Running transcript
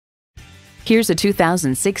Here's a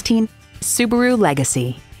 2016 Subaru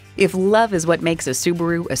Legacy. If love is what makes a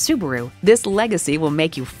Subaru, this Legacy will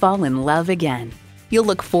make you fall in love again. You'll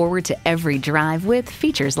look forward to every drive with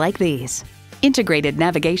features like these: integrated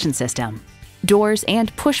navigation system, doors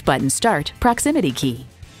and push-button start proximity key,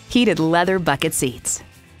 heated leather bucket seats,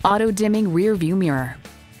 auto-dimming rear-view mirror,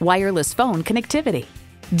 wireless phone connectivity,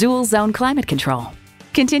 dual-zone climate control,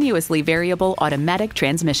 continuously variable automatic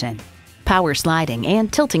transmission, power sliding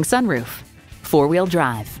and tilting sunroof, four-wheel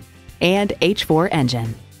drive, and H4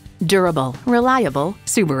 engine. Durable, reliable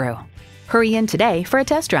Subaru. Hurry in today for a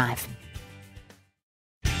test drive.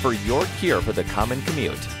 For your cure for the common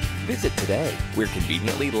commute, visit today. We're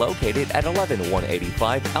conveniently located at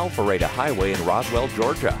 11185 Alpharetta Highway in Roswell,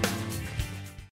 Georgia.